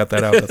not going to cut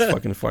that out. That's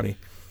fucking funny.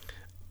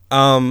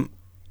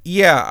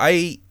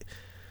 Yeah,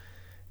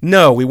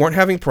 no, we weren't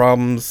having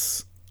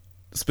problems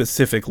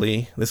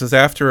specifically. This is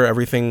after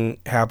everything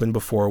happened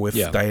before with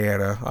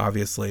Diana,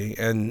 obviously.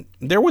 And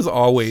there was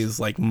always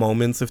like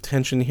moments of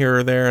tension here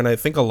or there. And I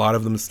think a lot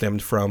of them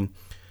stemmed from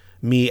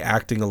me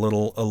acting a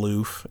little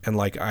aloof, and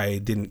like I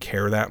didn't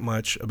care that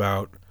much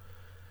about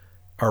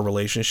our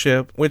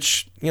relationship,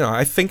 which, you know,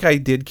 I think I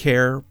did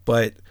care,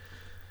 but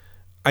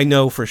I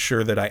know for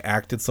sure that I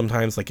acted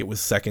sometimes like it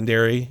was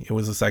secondary. It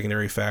was a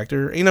secondary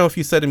factor. You know, if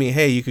you said to me,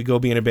 hey, you could go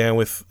be in a band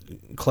with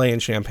Clay and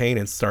Champaign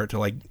and start to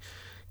like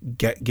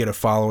get a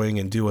following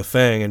and do a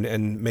thing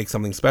and make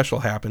something special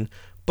happen,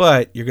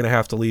 but you're going to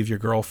have to leave your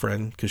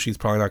girlfriend because she's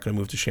probably not going to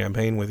move to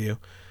Champaign with you.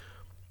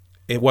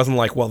 It wasn't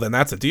like, well, then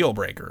that's a deal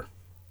breaker.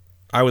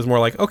 I was more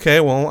like, okay,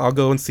 well, I'll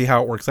go and see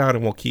how it works out,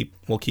 and we'll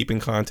keep in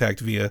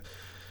contact via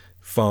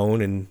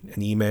phone and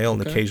email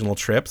and occasional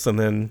trips, and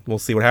then we'll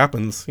see what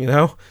happens, you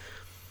know?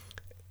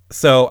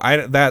 So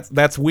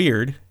that's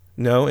weird.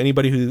 No,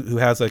 anybody who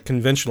has a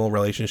conventional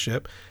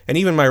relationship, and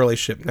even my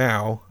relationship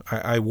now,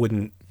 I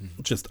wouldn't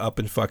just up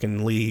and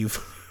fucking leave.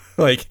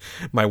 Like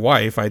my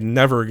wife, I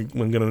never am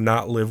going to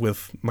not live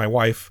with my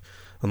wife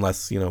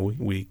unless, you know,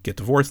 we get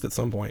divorced at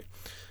some point.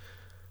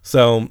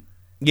 So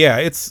yeah,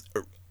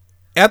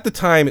 at the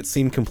time it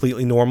seemed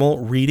completely normal.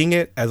 Reading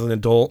it as an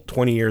adult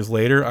 20 years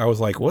later, I was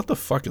like, what the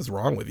fuck is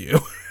wrong with you?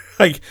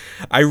 Like,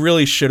 I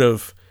really should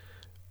have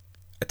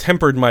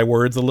tempered my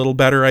words a little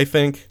better, I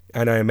think.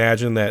 And I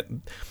imagine that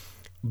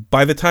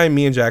by the time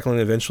me and Jacqueline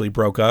eventually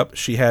broke up,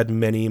 she had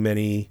many,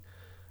 many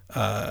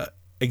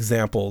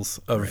examples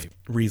of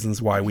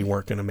reasons why we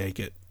weren't going to make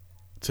it.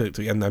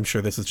 And I'm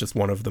sure this is just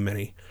one of the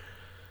many.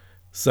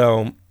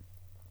 So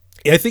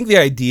I think the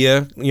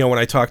idea, you know, when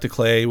I talked to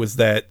Clay, was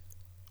that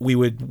we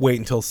would wait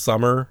until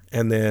summer,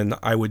 and then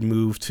I would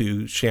move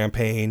to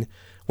Champaign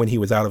when he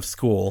was out of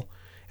school,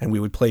 and we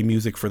would play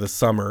music for the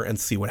summer and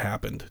see what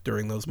happened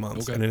during those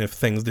months. Okay. And then if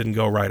things didn't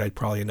go right, I'd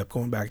probably end up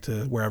going back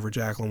to wherever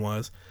Jacqueline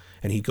was,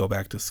 and he'd go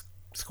back to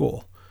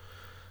school.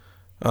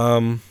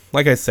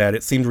 Like I said,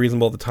 it seemed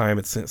reasonable at the time.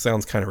 It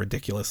sounds kind of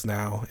ridiculous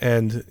now.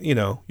 And, you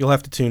know, you'll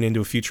have to tune into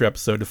a future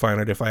episode to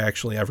find out if I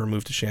actually ever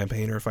move to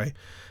Champaign, or if I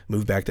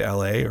move back to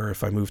LA, or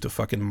if I move to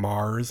fucking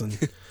Mars. And,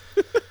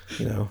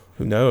 you know,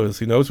 who knows?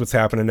 Who knows what's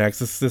happening next?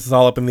 This is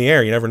all up in the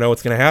air. You never know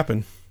what's going to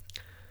happen.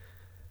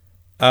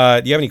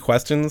 Do you have any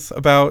questions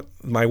about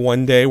my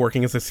one day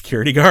working as a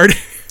security guard?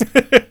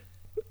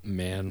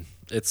 Man,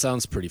 it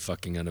sounds pretty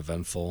fucking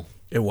uneventful.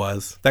 It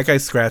was. That guy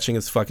scratching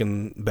his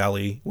fucking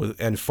belly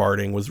and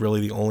farting was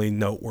really the only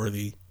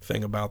noteworthy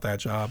thing about that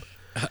job.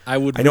 I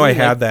know I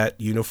had that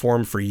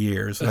uniform for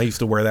years, and I used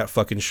to wear that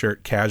fucking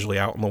shirt casually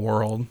out in the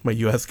world, my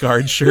U.S.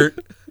 Guard shirt.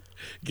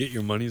 Get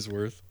your money's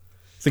worth.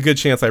 It's a good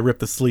chance I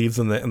ripped the sleeves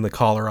and the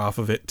collar off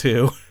of it,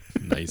 too.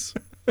 Nice.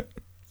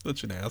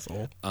 Such an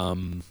asshole.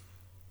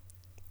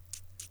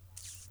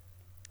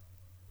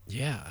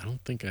 Yeah, I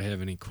don't think I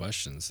have any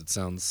questions. It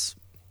sounds,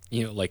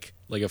 like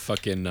a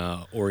fucking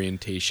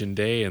orientation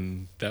day,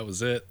 and that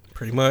was it.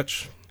 Pretty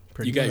much.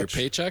 You got your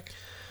paycheck?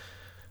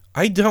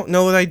 I don't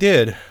know that I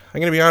did.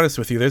 I'm going to be honest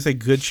with you. There's a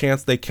good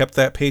chance they kept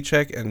that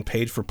paycheck and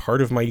paid for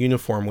part of my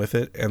uniform with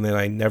it, and then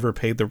I never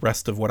paid the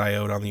rest of what I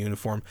owed on the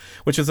uniform,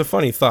 which is a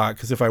funny thought,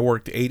 because if I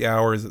worked 8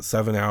 hours at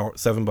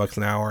 $7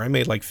 an hour, I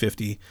made like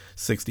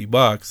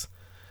 $50-$60,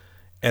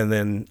 and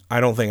then I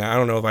don't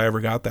know if I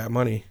ever got that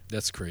money.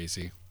 That's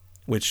crazy.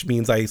 Which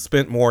means I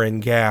spent more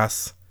in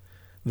gas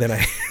than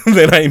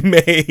I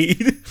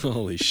made.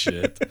 Holy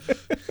shit.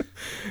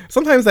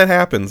 Sometimes that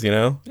happens,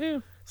 Yeah.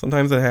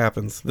 Sometimes it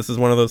happens. This is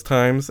one of those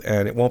times,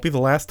 and it won't be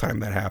the last time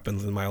that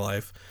happens in my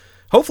life.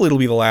 Hopefully it'll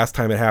be the last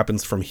time it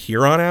happens from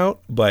here on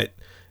out, but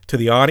to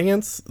the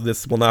audience,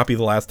 this will not be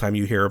the last time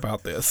you hear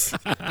about this.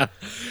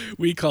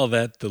 We call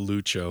that the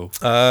Lucho.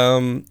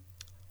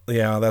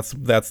 Yeah, that's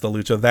the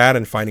lucha. That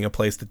and finding a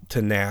place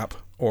to nap,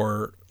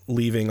 or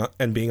leaving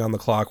and being on the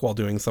clock while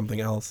doing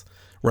something else,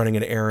 running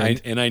an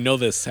errand. I know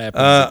this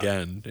happens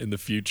again in the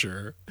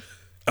future.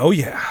 Oh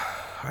yeah.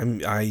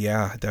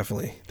 Yeah,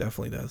 definitely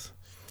does.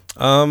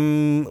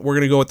 We're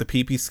going to go with the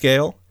PP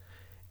scale,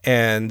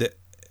 and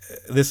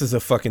this is a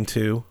fucking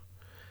 2.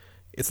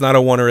 It's not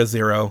a 1 or a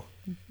 0,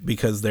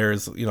 because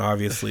there's,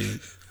 obviously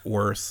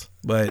worse,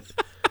 but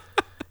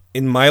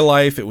in my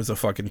life, it was a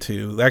fucking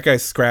 2. That guy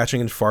scratching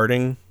and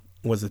farting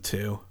was a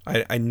 2.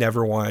 I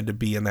never wanted to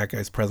be in that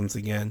guy's presence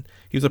again.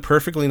 He was a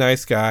perfectly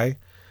nice guy.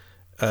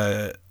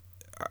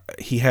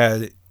 He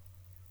had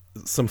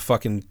some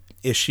fucking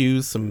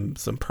issues, some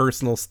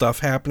personal stuff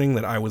happening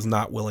that I was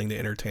not willing to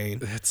entertain.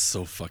 That's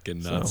so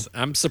fucking nuts.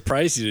 I'm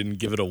surprised you didn't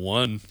give it a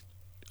 1,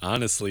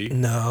 honestly.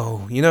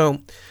 No,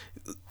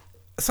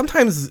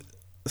 sometimes,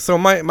 so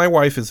my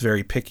wife is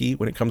very picky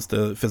when it comes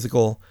to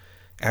physical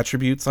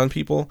attributes on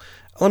people.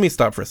 Let me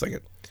stop for a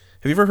second.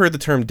 Have you ever heard the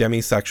term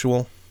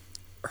demisexual?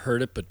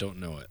 Heard it, but don't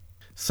know it.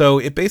 So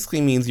it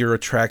basically means you're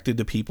attracted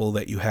to people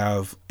that you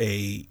have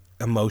a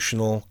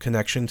emotional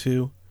connection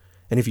to.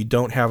 And if you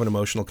don't have an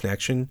emotional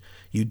connection,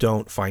 you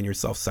don't find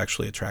yourself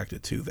sexually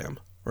attracted to them,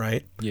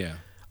 right? Yeah.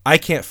 I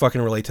can't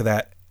fucking relate to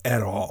that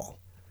at all.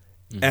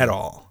 Mm-hmm. At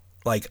all.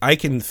 Like, I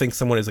can think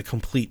someone is a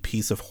complete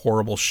piece of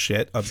horrible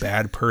shit, a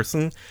bad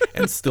person,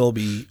 and still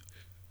be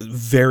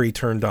very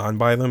turned on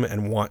by them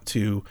and want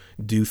to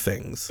do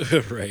things.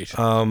 Right.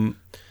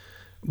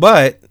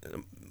 But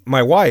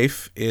my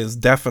wife is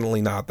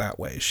definitely not that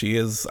way. She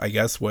is, I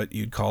guess, what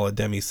you'd call a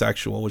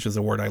demisexual, which is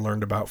a word I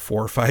learned about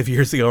 4 or 5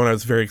 years ago, and I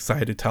was very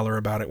excited to tell her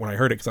about it when I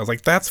heard it, because I was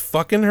like, that's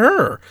fucking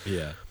her.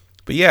 Yeah.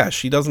 But yeah,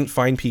 she doesn't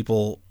find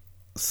people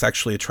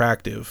sexually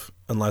attractive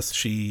unless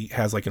she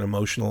has like an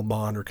emotional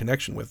bond or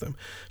connection with them.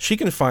 She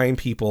can find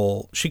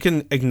people, she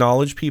can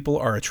acknowledge people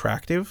are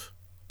attractive,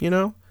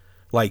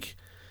 like,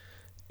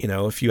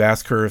 if you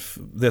ask her if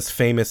this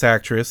famous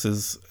actress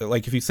is,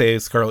 like, if you say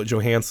Scarlett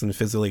Johansson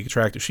physically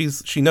attractive,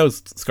 she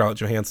knows Scarlett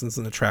Johansson's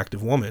an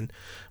attractive woman,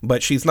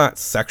 but she's not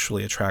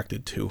sexually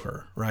attracted to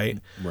her, right?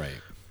 Right.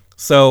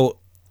 So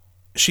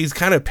she's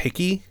kind of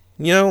picky,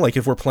 like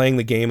if we're playing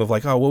the game of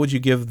like, oh, what would you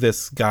give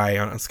this guy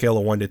on a scale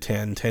of 1 to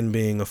 10, 10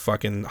 being the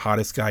fucking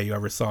hottest guy you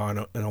ever saw,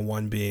 and a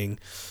 1 being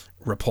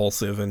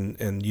repulsive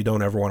and you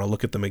don't ever want to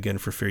look at them again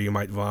for fear you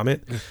might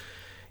vomit.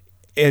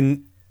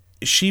 And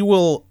she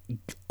will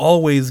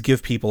always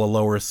give people a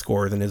lower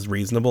score than is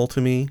reasonable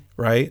to me,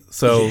 right?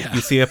 So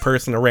You see a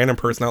random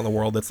person out in the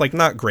world that's like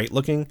not great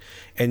looking,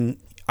 and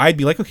I'd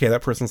be like, okay,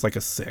 that person's like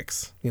a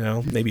 6,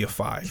 maybe a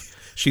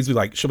 5. She'll be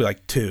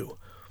like 2.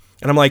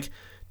 And I'm like,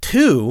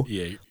 2?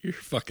 Yeah, you're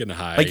fucking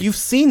high. Like, you've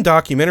seen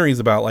documentaries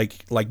about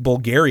like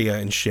Bulgaria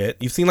and shit.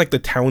 You've seen like the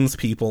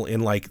townspeople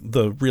in like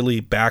the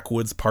really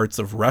backwoods parts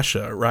of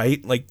Russia,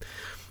 right? Like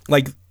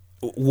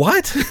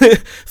what?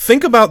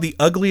 Think about the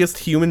ugliest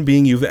human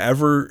being you've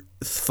ever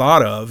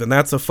thought of, and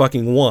that's a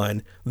fucking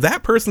 1.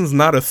 That person's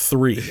not a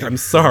 3. I'm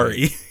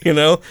sorry,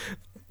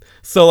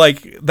 So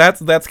like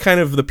that's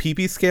kind of the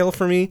PP scale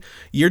for me.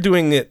 You're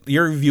viewing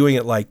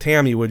it like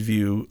Tammy would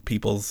view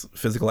people's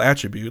physical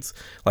attributes.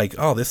 Like,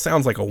 oh, this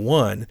sounds like a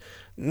 1.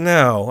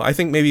 No, I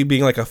think maybe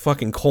being like a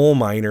fucking coal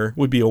miner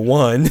would be a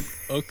 1.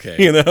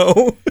 Okay.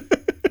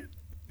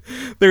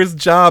 There's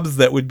jobs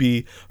that would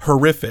be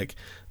horrific.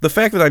 The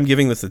fact that I'm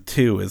giving this a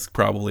 2 is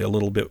probably a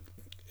little bit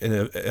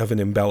of an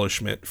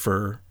embellishment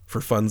for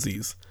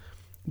funsies.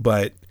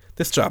 But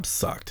this job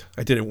sucked.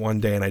 I did it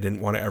one day and I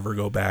didn't want to ever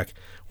go back.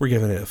 We're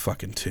giving it a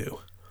fucking 2.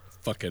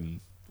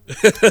 Fucking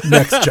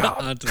next job.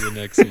 On to the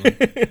next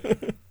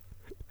one.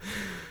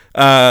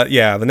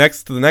 Yeah, the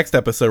next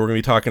episode we're gonna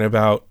be talking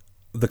about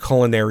the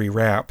culinary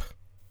rap.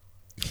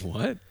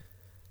 What?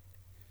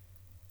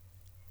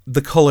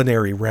 The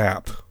culinary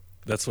rap.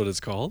 That's what it's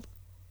called?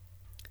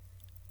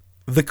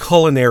 The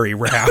culinary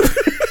rap.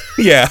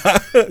 Yeah.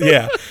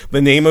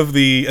 The name of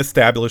the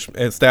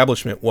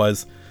establishment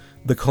was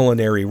the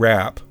Culinary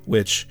Rap,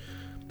 which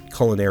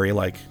culinary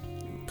like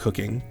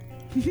cooking,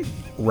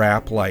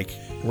 rap like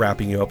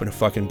wrapping you up in a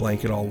fucking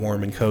blanket all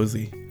warm and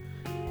cozy.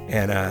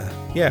 And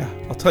yeah,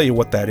 I'll tell you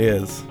what that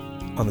is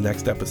on the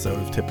next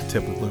episode of Tip to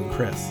Tip with Lou and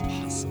Chris.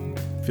 Awesome.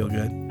 Feel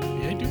good?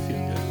 Yeah, I do feel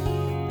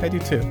good. I do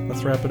too.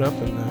 Let's wrap it up,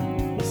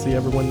 and we'll see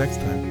everyone next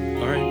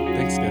time. All right.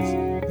 Thanks,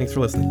 guys. Thanks for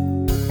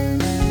listening.